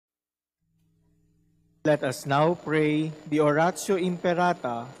Let us now pray the Oratio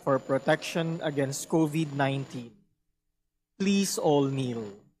Imperata for protection against COVID-19. Please all kneel.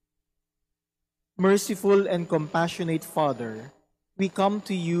 Merciful and compassionate Father, we come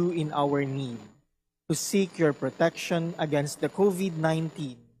to you in our need to seek your protection against the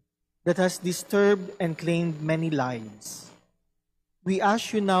COVID-19 that has disturbed and claimed many lives. We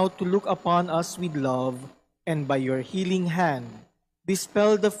ask you now to look upon us with love and by your healing hand,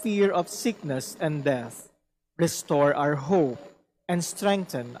 dispel the fear of sickness and death, restore our hope, and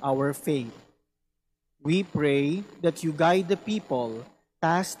strengthen our faith. We pray that you guide the people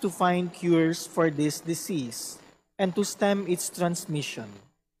tasked to find cures for this disease and to stem its transmission.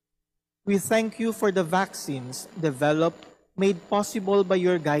 We thank you for the vaccines developed, made possible by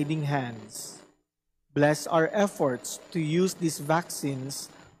your guiding hands. Bless our efforts to use these vaccines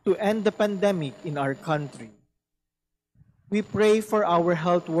to end the pandemic in our country. We pray for our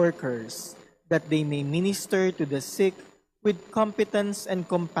health workers that they may minister to the sick with competence and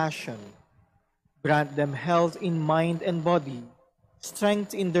compassion. Grant them health in mind and body,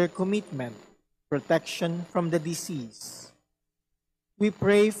 strength in their commitment, protection from the disease. We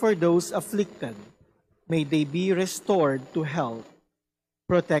pray for those afflicted. May they be restored to health.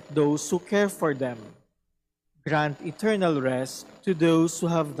 Protect those who care for them. Grant eternal rest to those who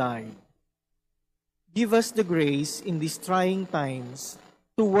have died. Give us the grace in these trying times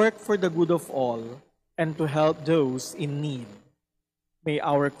to work for the good of all and to help those in need. May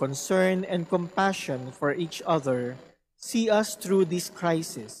our concern and compassion for each other see us through this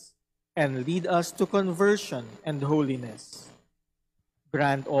crisis and lead us to conversion and holiness.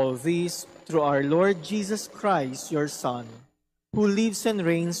 Grant all this through our Lord Jesus Christ, your Son, who lives and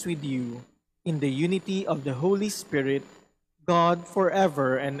reigns with you in the unity of the Holy Spirit, God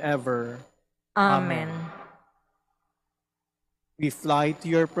forever and ever. Amen. We fly to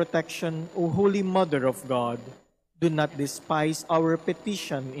your protection, O Holy Mother of God. Do not despise our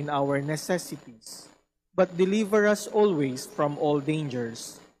petition in our necessities, but deliver us always from all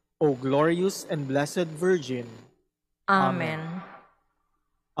dangers, O glorious and blessed Virgin. Amen.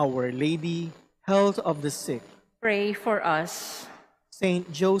 Our Lady, health of the sick. Pray for us.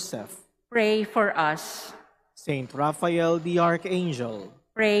 Saint Joseph. Pray for us. Saint Raphael the Archangel.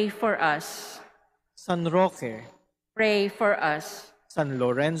 Pray for us. San Roque. Pray for us. San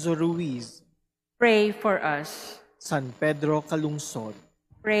Lorenzo Ruiz. Pray for us. San Pedro Calungsod.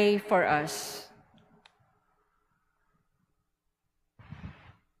 Pray for us.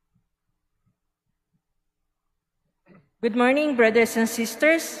 Good morning, brothers and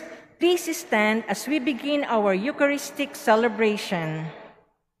sisters. Please stand as we begin our Eucharistic celebration.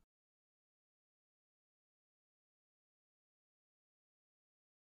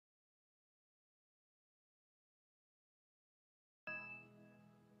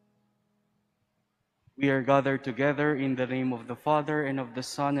 We are gathered together in the name of the Father, and of the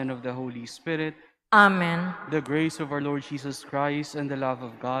Son, and of the Holy Spirit. Amen. The grace of our Lord Jesus Christ, and the love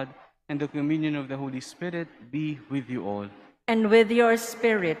of God, and the communion of the Holy Spirit be with you all. And with your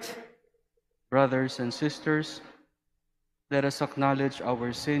spirit. Brothers and sisters, let us acknowledge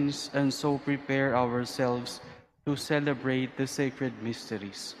our sins and so prepare ourselves to celebrate the sacred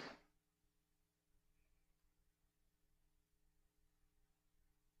mysteries.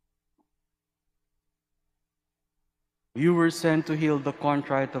 You were sent to heal the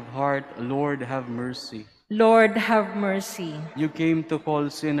contrite of heart. Lord, have mercy. Lord, have mercy. You came to call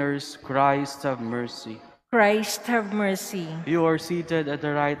sinners. Christ, have mercy. Christ, have mercy. You are seated at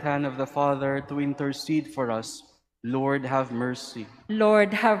the right hand of the Father to intercede for us. Lord, have mercy.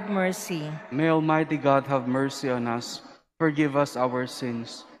 Lord, have mercy. May Almighty God have mercy on us, forgive us our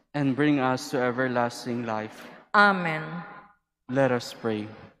sins, and bring us to everlasting life. Amen. Let us pray.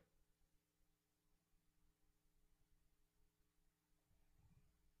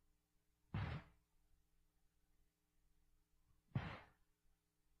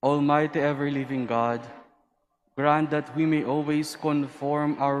 Almighty ever-living God, grant that we may always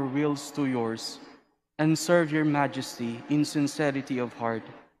conform our wills to yours and serve your majesty in sincerity of heart.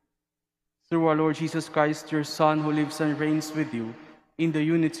 Through our Lord Jesus Christ, your Son, who lives and reigns with you in the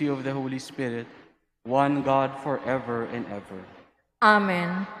unity of the Holy Spirit, one God forever and ever.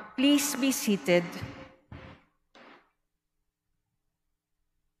 Amen. Please be seated.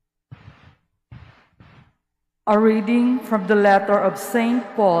 A reading from the letter of St.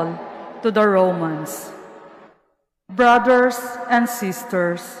 Paul to the Romans. Brothers and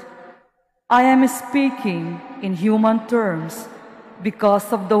sisters, I am speaking in human terms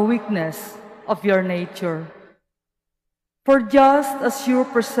because of the weakness of your nature. For just as you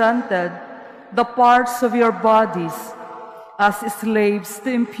presented the parts of your bodies as slaves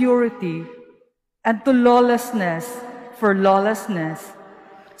to impurity and to lawlessness for lawlessness.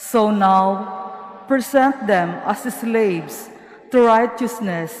 So now, present them as slaves to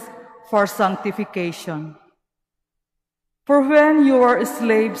righteousness for sanctification. For when you were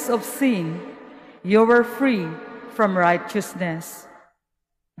slaves of sin, you were free from righteousness.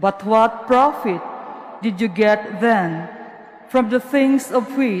 But what profit did you get then from the things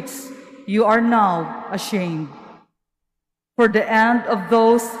of which you are now ashamed? For the end of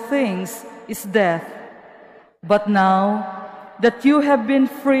those things is death. But now that you have been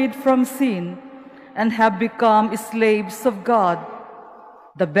freed from sin and have become slaves of God,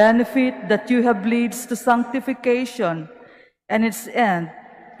 the benefit that you have leads to sanctification, and its end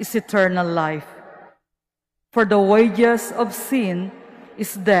is eternal life. For the wages of sin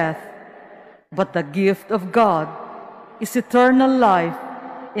is death, but the gift of God is eternal life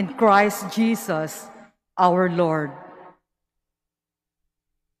in Christ Jesus our Lord.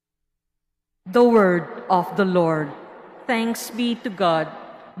 The word of the Lord. Thanks be to God.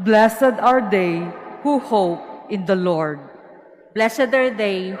 Blessed are they who hope in the Lord. Blessed are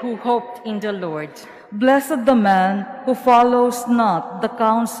they who hoped in the Lord. Blessed the man who follows not the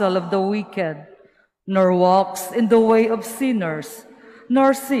counsel of the wicked, nor walks in the way of sinners,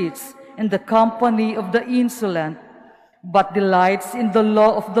 nor sits in the company of the insolent, but delights in the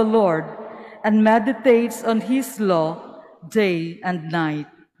law of the Lord, and meditates on his law day and night.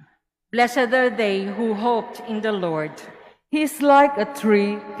 Blessed are they who hoped in the Lord. He is like a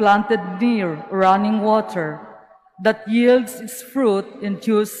tree planted near running water, that yields its fruit in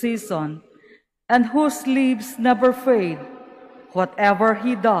due season, and whose leaves never fade. Whatever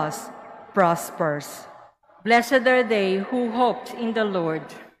he does prospers. Blessed are they who hoped in the Lord.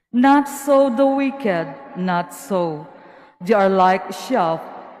 Not so the wicked, not so. They are like a shaft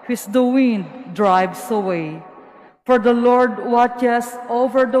which the wind drives away. For the Lord watches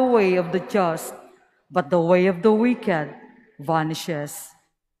over the way of the just, but the way of the wicked vanishes.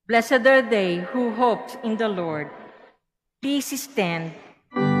 Blessed are they who hoped in the Lord. Please stand.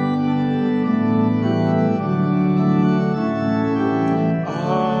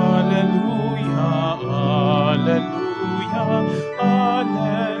 Alleluia, alleluia,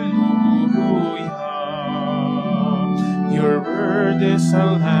 alleluia. Your word is a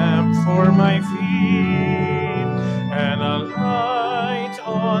lamp for my feet and a light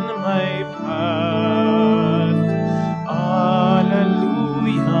on my path. Alleluia,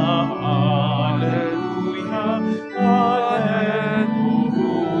 alleluia, alleluia.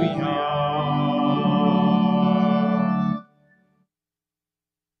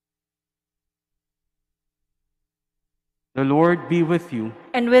 The Lord be with you.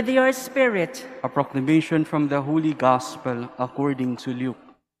 And with your spirit, A proclamation from the Holy Gospel according to Luke.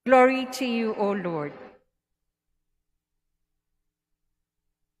 glory to you, O Lord.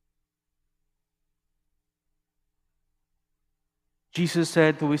 Jesus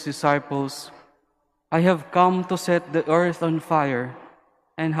said to his disciples, I have come to set the earth on fire,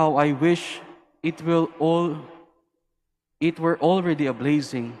 and how I wish it were already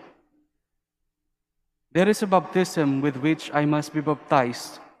ablazing. There is a baptism with which I must be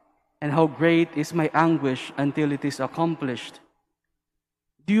baptized, and how great is my anguish until it is accomplished.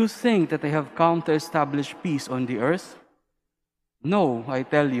 Do you think that I have come to establish peace on the earth? No, I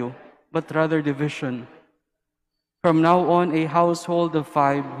tell you, but rather division. From now on, a household of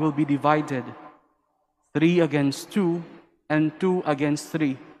 5 will be divided, 3 against 2, and 2 against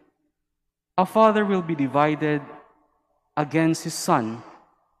 3. A father will be divided against his son,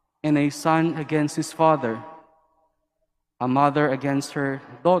 and a son against his father, a mother against her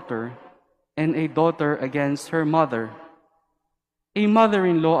daughter, and a daughter against her mother, a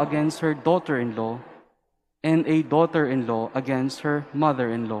mother-in-law against her daughter-in-law, and a daughter-in-law against her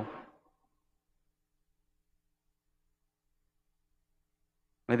mother-in-law.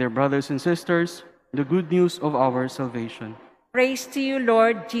 My dear brothers and sisters, the good news of our salvation. Praise to you,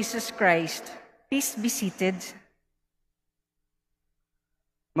 Lord Jesus Christ. Please be seated.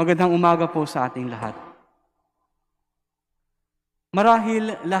 Magandang umaga po sa ating lahat.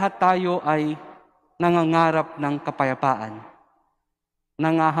 Marahil lahat tayo ay nangangarap ng kapayapaan.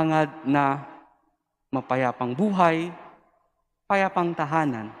 Nangahangad na mapayapang buhay, payapang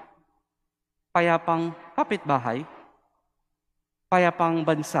tahanan, payapang kapitbahay, payapang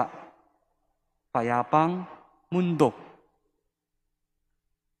bansa, payapang mundo.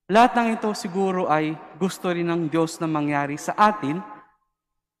 Lahat ng ito siguro ay gusto rin ng Diyos na mangyari sa atin.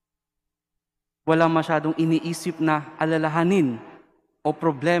 Wala masyadong iniisip na alalahanin o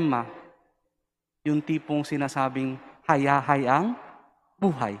problema, yung tipong sinasabing haya-hayang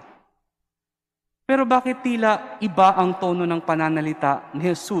buhay. Pero bakit tila iba ang tono ng pananalita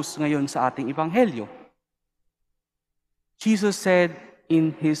ni Jesus ngayon sa ating ebanghelyo? Jesus said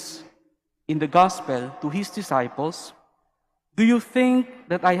in the gospel to his disciples, "Do you think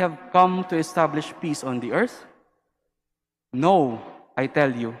that I have come to establish peace on the earth? No, I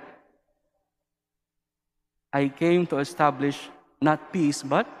tell you. I came to establish not peace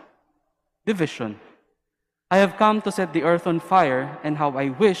but division. I have come to set the earth on fire, and how I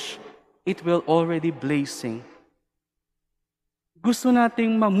wish it will already blazing." Gusto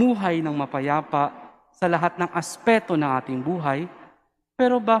nating mamuhay ng mapayapa sa lahat ng aspeto ng ating buhay,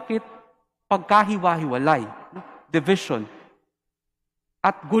 pero bakit pagkahiwa-hiwalay, division,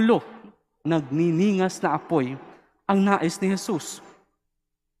 at gulo, nagniningas na apoy ang nais ni Jesus?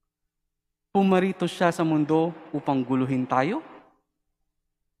 Pumarito siya sa mundo upang guluhin tayo?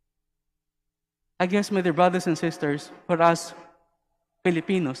 I guess, my dear brothers and sisters, for us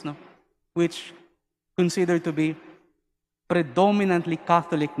Filipinos, which consider to be predominantly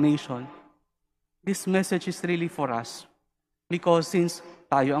Catholic nation, this message is really for us. Because since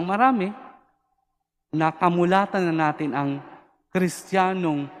tayo ang marami, nakamulatan na natin ang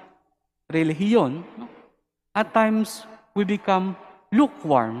Kristiyanong relihiyon, at times we become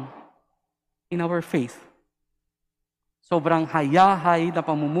lukewarm in our faith. Sobrang hayahay na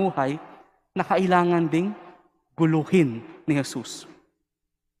pamumuhay na kailangan ding guluhin ni Jesus.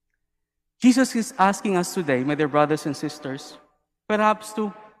 Jesus is asking us today, my dear brothers and sisters, perhaps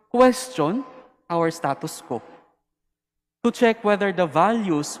to question our status quo, to check whether the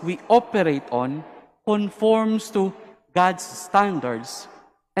values we operate on conforms to God's standards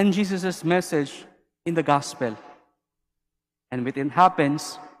and Jesus' message in the gospel. And when it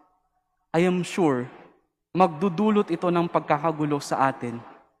happens, I am sure magdudulot ito ng pagkakagulo sa atin,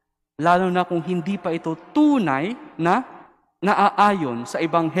 lalo na kung hindi pa ito tunay na naaayon sa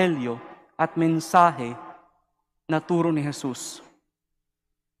ebanghelyo at mensahe na turo ni Jesus.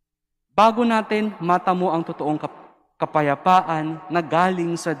 Bago natin matamo ang totoong kapayapaan na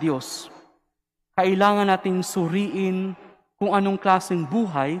galing sa Diyos, kailangan nating suriin kung anong klaseng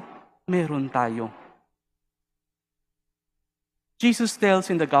buhay meron tayo. Jesus tells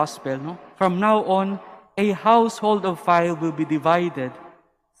in the gospel, from now on, a household of 5 will be divided,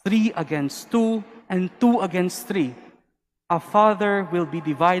 3 against 2, and 2 against 3. A father will be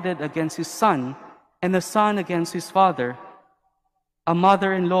divided against his son, and a son against his father. A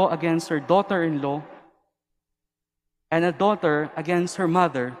mother-in-law against her daughter-in-law, and a daughter against her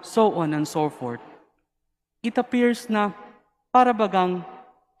mother, so on and so forth. It appears na para bagang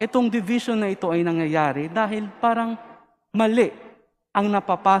itong division na ito ay nangyayari dahil parang mali ang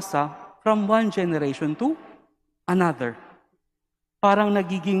napapasa from one generation to another. Parang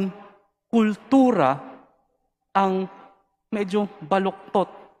nagiging kultura ang medyo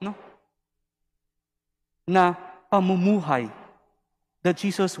baluktot, na pamumuhay that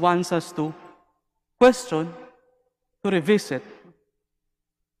Jesus wants us to question, to revisit.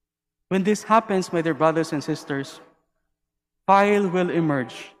 When this happens, my dear brothers and sisters, fire will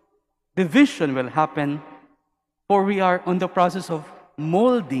emerge. Division will happen, for we are on the process of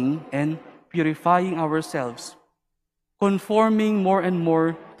molding and purifying ourselves, conforming more and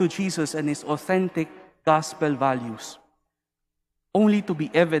more to Jesus and His authentic gospel values, only to be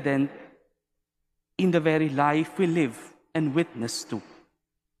evident in the very life we live and witness to.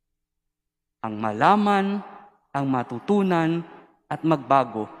 Ang malaman, ang matutunan, at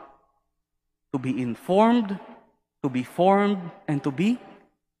magbago. To be informed, to be formed, and to be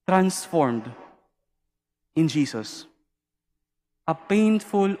transformed in Jesus. A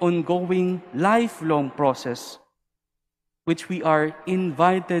painful, ongoing, lifelong process which we are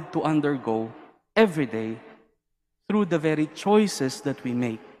invited to undergo every day through the very choices that we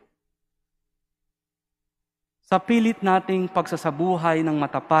make. Sa pilit nating pagsasabuhay ng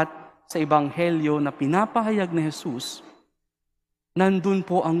matapat sa ebanghelyo na pinapahayag ni Jesus, nandun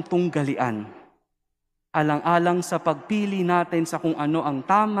po ang tunggalian, alang-alang sa pagpili natin sa kung ano ang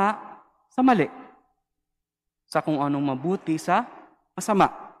tama sa mali, sa kung anong mabuti sa masama,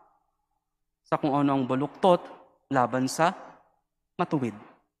 sa kung ano ang baluktot laban sa matuwid.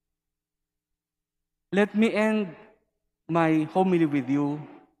 Let me end my homily with you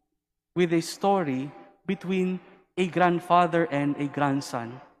with a story between a grandfather and a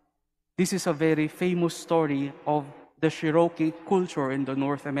grandson. This is a very famous story of the Cherokee culture in the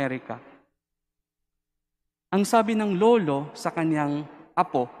North America. Ang sabi ng lolo sa kanyang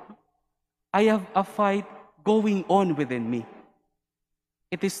apo, I have a fight going on within me.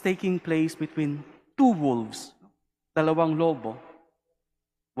 It is taking place between two wolves, dalawang lobo.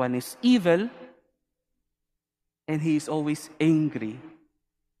 One is evil, and he is always angry,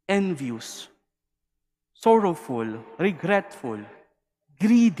 envious, sorrowful, regretful,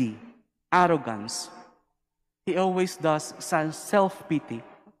 greedy, arrogance. He always does self-pity,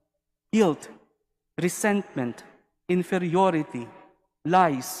 guilt, resentment, inferiority,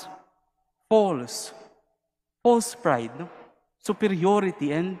 lies, false pride, no?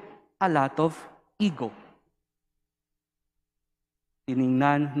 Superiority, and a lot of ego.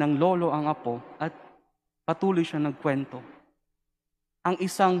 Tiningnan ng lolo ang apo at patuloy siya nagkwento. Ang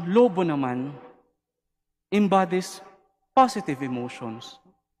isang lobo naman embodies positive emotions.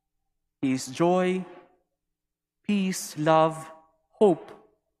 He is joy, peace, love, hope,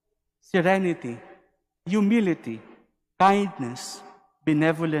 serenity, humility, kindness,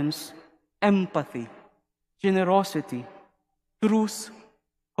 benevolence, empathy, generosity, truth,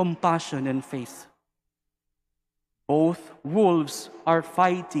 compassion, and faith. Both wolves are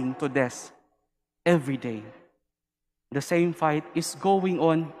fighting to death every day. The same fight is going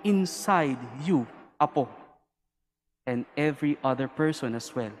on inside you, Apo, and every other person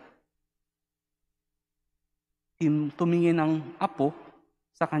as well. Tumingin ang Apo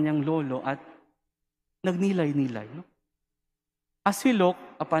sa kanyang lolo at nagnilay-nilay. No? As he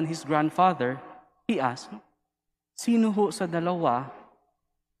looked upon his grandfather, he asked, no? Sino ho sa dalawa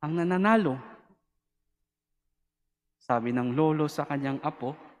ang nananalo? Sabi ng lolo sa kanyang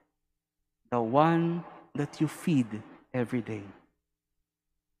apo, the one that you feed every day.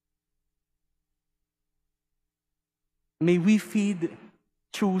 May we feed,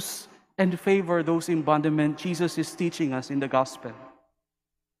 choose, and favor those embodiment Jesus is teaching us in the gospel.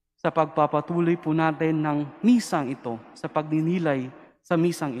 Sa pagpapatuloy po natin ng misang ito, sa pagninilay sa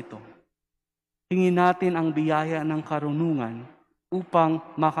misang ito. Hingin natin ang biyaya ng karunungan upang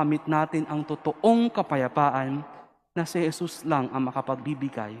makamit natin ang totoong kapayapaan na si Jesus lang ang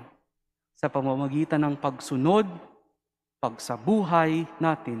makapagbibigay sa pamamagitan ng pagsunod, pagsabuhay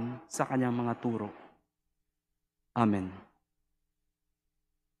natin sa kanyang mga turo. Amen.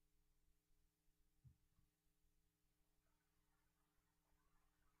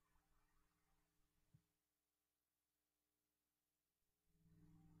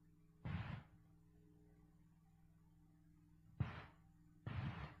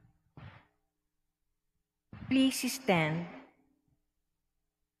 Please stand.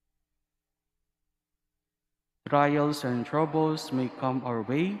 Trials and troubles may come our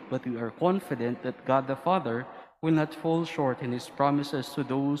way, but we are confident that God the Father will not fall short in His promises to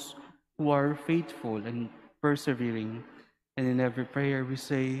those who are faithful and persevering. And in every prayer we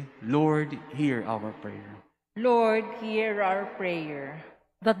say, Lord, hear our prayer. Lord, hear our prayer.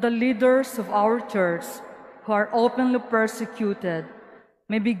 That the leaders of our church who are openly persecuted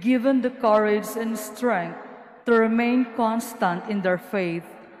may be given the courage and strength to remain constant in their faith,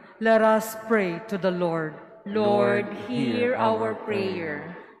 let us pray to the Lord. Lord, hear our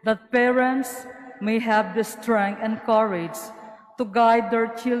prayer. That parents may have the strength and courage to guide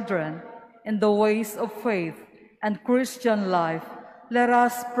their children in the ways of faith and Christian life, let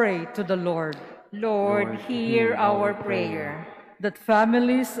us pray to the Lord. Lord, hear our prayer. That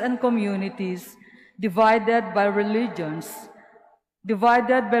families and communities divided by religious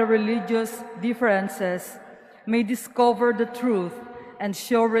differences may discover the truth and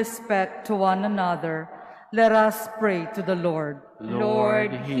show respect to one another, let us pray to the Lord. Lord,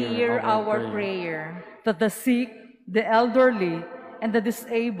 hear our prayer. That the sick, the elderly, and the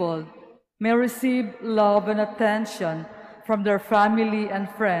disabled may receive love and attention from their family and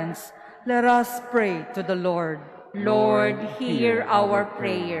friends, let us pray to the Lord. Lord, hear our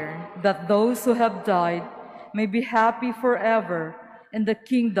prayer. That those who have died may be happy forever in the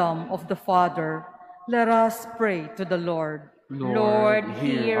kingdom of the Father, let us pray to the Lord. Lord,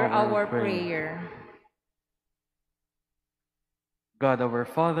 hear our prayer. God our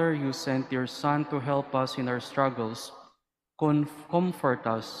Father, you sent your Son to help us in our struggles. Comfort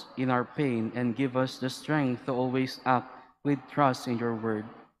us in our pain and give us the strength to always act with trust in your word.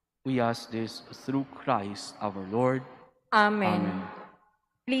 We ask this through Christ our Lord. Amen. Amen.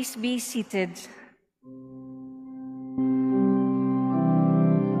 Please be seated.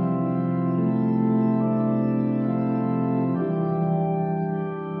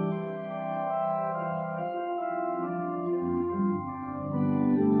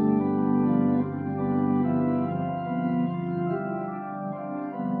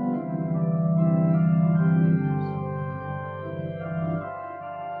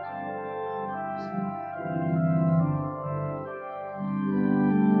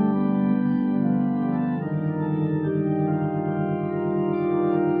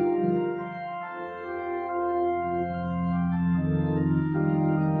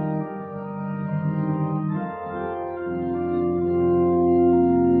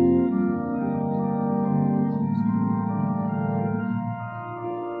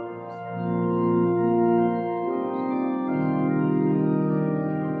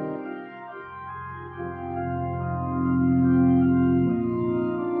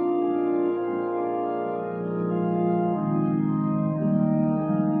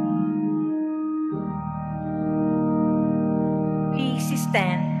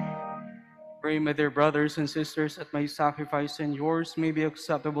 stand. Pray, my dear brothers and sisters, that my sacrifice and yours may be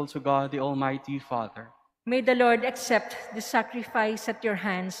acceptable to God, the Almighty Father. May the Lord accept the sacrifice at your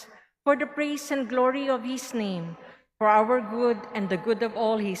hands for the praise and glory of his name, for our good and the good of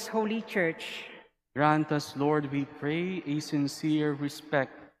all his holy church. Grant us, Lord, we pray, a sincere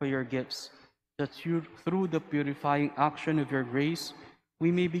respect for your gifts, that you, through the purifying action of your grace,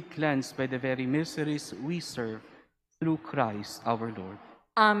 we may be cleansed by the very miseries we serve, through Christ our Lord.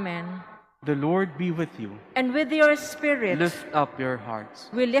 Amen. The Lord be with you. And with your spirit, Lift up your hearts.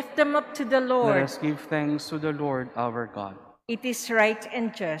 we lift them up to the Let Lord. us give thanks to the Lord our God. It is right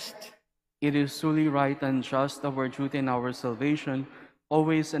and just. It is truly right and just, our duty and our salvation,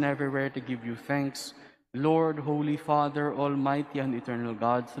 always and everywhere to give you thanks, Lord, Holy Father, Almighty and eternal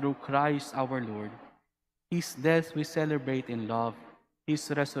God, through Christ our Lord. His death we celebrate in love,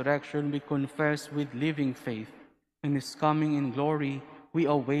 his resurrection we confess with living faith, and his coming in glory we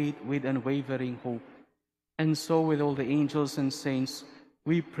await with unwavering hope. And so with all the angels and saints,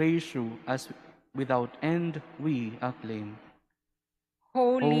 we praise you as without end we acclaim.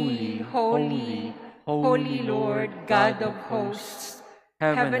 Holy, holy, holy Lord, God of hosts,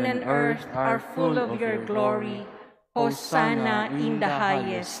 heaven and earth are full of your glory. Hosanna in the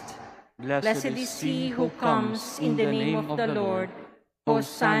highest. Blessed is he who comes in the name of the Lord.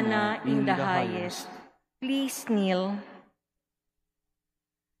 Hosanna in the highest. Please kneel.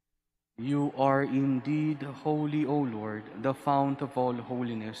 You are indeed holy, O Lord, the fount of all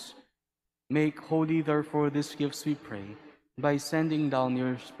holiness. Make holy, therefore, these gifts, we pray, by sending down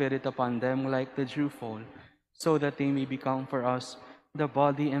your Spirit upon them like the dewfall, so that they may become for us the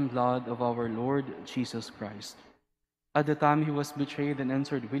body and blood of our Lord Jesus Christ. At the time he was betrayed and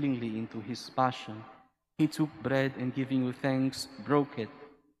entered willingly into his passion, he took bread and giving you thanks, broke it,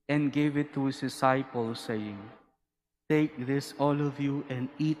 and gave it to his disciples, saying, "Take this, all of you, and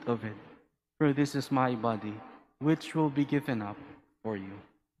eat of it, for this is my body, which will be given up for you."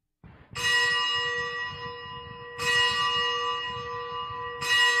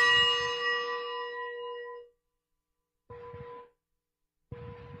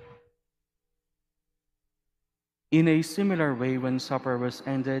 In a similar way, when supper was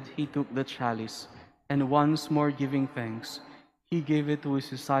ended, he took the chalice, and once more giving thanks, he gave it to his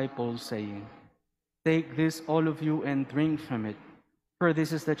disciples, saying, "Take this, all of you, and drink from it, for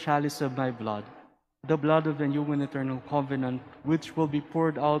this is the chalice of my blood, the blood of the new and eternal covenant, which will be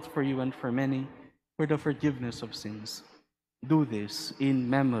poured out for you and for many for the forgiveness of sins. Do this in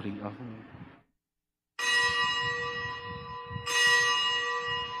memory of me."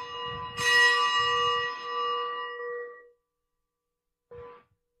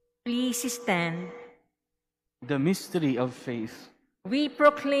 Please stand. The mystery of faith. We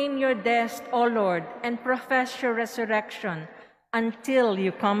proclaim your death, O Lord, and profess your resurrection until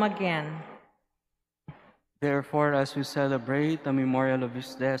you come again. Therefore, as we celebrate the memorial of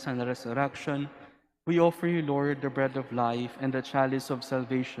his death and resurrection, we offer you, Lord, the bread of life and the chalice of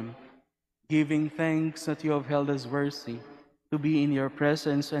salvation, giving thanks that you have held us worthy to be in your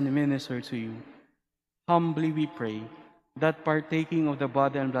presence and minister to you. Humbly we pray that partaking of the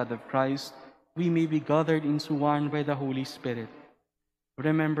body and blood of Christ, we may be gathered into one by the Holy Spirit.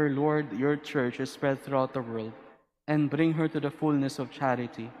 Remember, Lord, your church is spread throughout the world, and bring her to the fullness of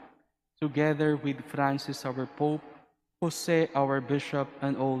charity, together with Francis our Pope, Jose our Bishop,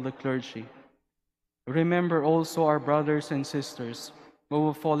 and all the clergy. Remember also our brothers and sisters who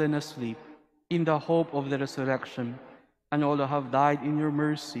have fallen asleep in the hope of the resurrection, and all who have died in your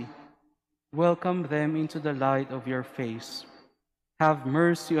mercy. Welcome them into the light of your face. Have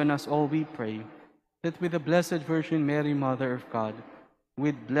mercy on us all, we pray, that with the Blessed Virgin Mary, Mother of God,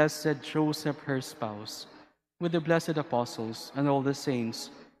 with blessed Joseph, her spouse, with the blessed apostles and all the saints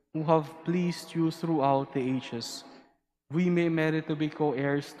who have pleased you throughout the ages, we may merit to be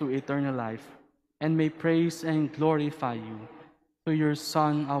co-heirs to eternal life, and may praise and glorify you through your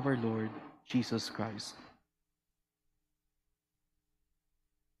Son, our Lord, Jesus Christ.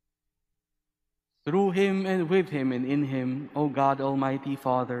 Through him and with him and in him, O God, Almighty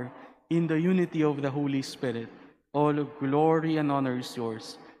Father, in the unity of the Holy Spirit, all glory and honor is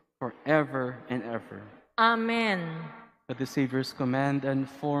yours forever and ever. Amen. At the Savior's command and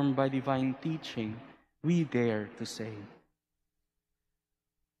formed by divine teaching, we dare to say,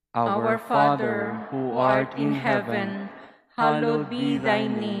 Our Father, who art in heaven, hallowed be thy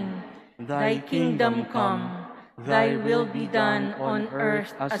name. Thy kingdom come. Thy will be done on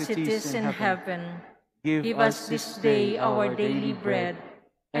earth as it is in heaven. Give us this day our daily bread,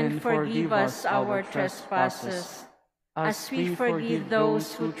 and forgive us our trespasses, as we forgive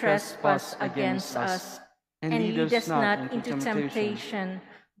those who trespass against us. And lead us not into temptation,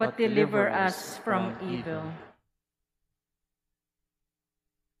 but deliver us from evil.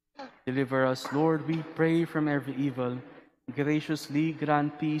 Deliver us, Lord, we pray, from every evil. Graciously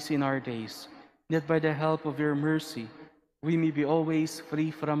grant peace in our days, that by the help of your mercy we may be always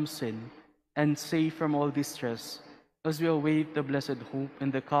free from sin and safe from all distress, as we await the blessed hope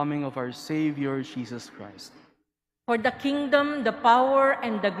and the coming of our Savior, Jesus Christ. For the kingdom, the power,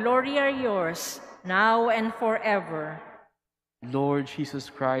 and the glory are yours, now and forever. Lord Jesus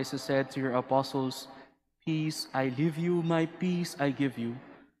Christ has said to your apostles, "Peace I leave you, my peace I give you.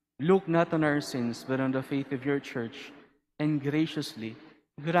 Look not on our sins, but on the faith of your church, and graciously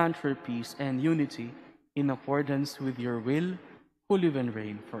grant her peace and unity in accordance with your will, who live and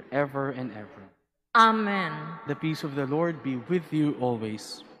reign forever and ever." Amen. The peace of the Lord be with you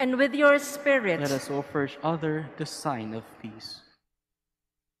always. And with your spirit. Let us offer each other the sign of peace.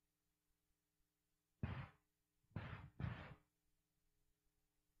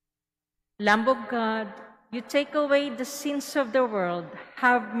 Lamb of God, you take away the sins of the world,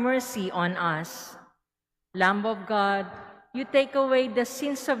 have mercy on us. Lamb of God, you take away the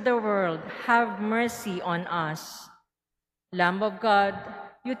sins of the world, have mercy on us. Lamb of God,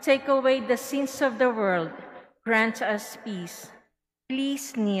 you take away the sins of the world, grant us peace.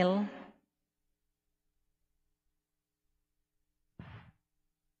 Please kneel.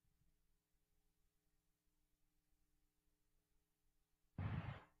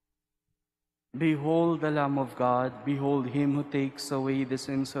 Behold the Lamb of God, behold him who takes away the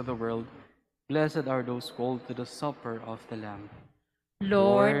sins of the world. Blessed are those called to the supper of the Lamb.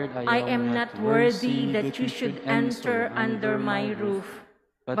 Lord, I am not worthy that you should enter under my roof,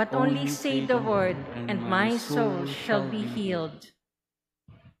 but only say the word, and my soul shall be healed.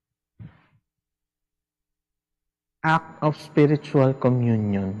 Act of spiritual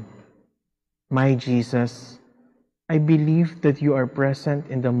communion. My Jesus, I believe that you are present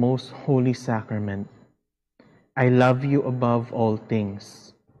in the most holy sacrament. I love you above all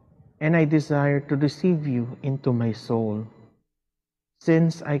things, and I desire to receive you into my soul.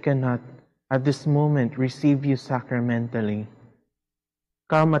 Since I cannot at this moment receive you sacramentally,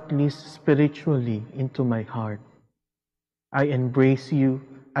 come at least spiritually into my heart. I embrace you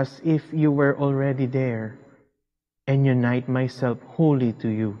as if you were already there, and unite myself wholly to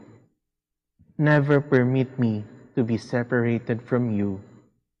you. Never permit me to be separated from you.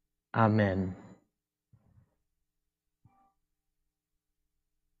 Amen.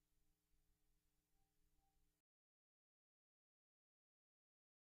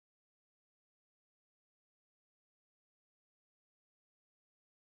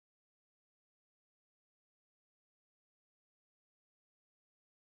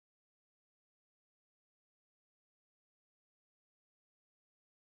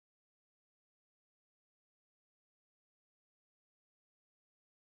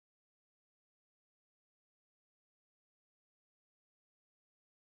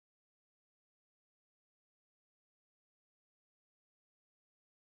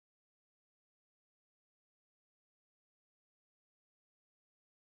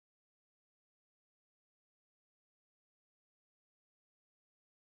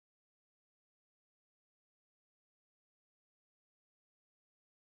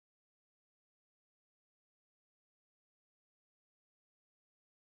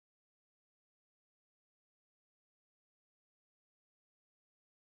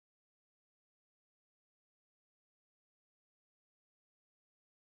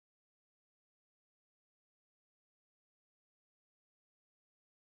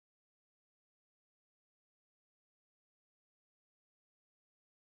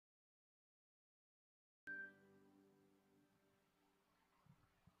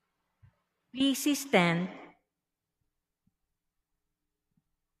 Please stand.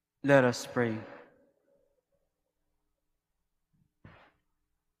 Let us pray.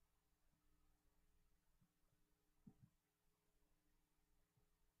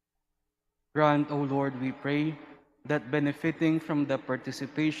 Grant, O Lord, we pray, that benefiting from the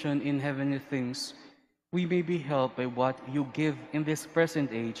participation in heavenly things, we may be helped by what you give in this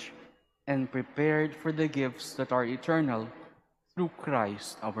present age, and prepared for the gifts that are eternal, through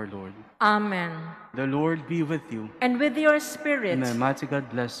Christ our Lord. Amen. The Lord be with you. And with your spirit. And Almighty God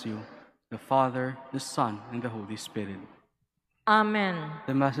bless you, the Father, the Son, and the Holy Spirit. Amen.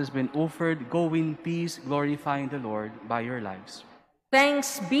 The Mass has been offered. Go in peace, glorifying the Lord by your lives.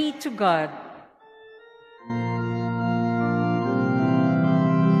 Thanks be to God.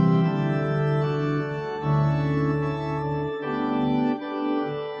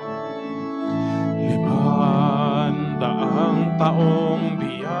 Limandaang taong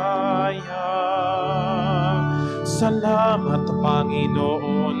biyaya Salamat,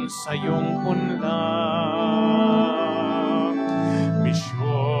 Panginoon, sa iyong punlang.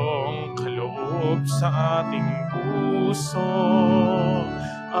 Misyong kaloob sa ating puso.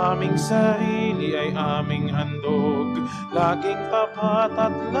 Aming sarili ay aming handog, laging tapat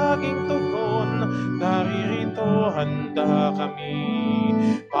at laging tugon. Naririto handa kami,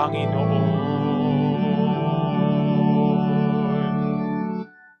 Panginoon.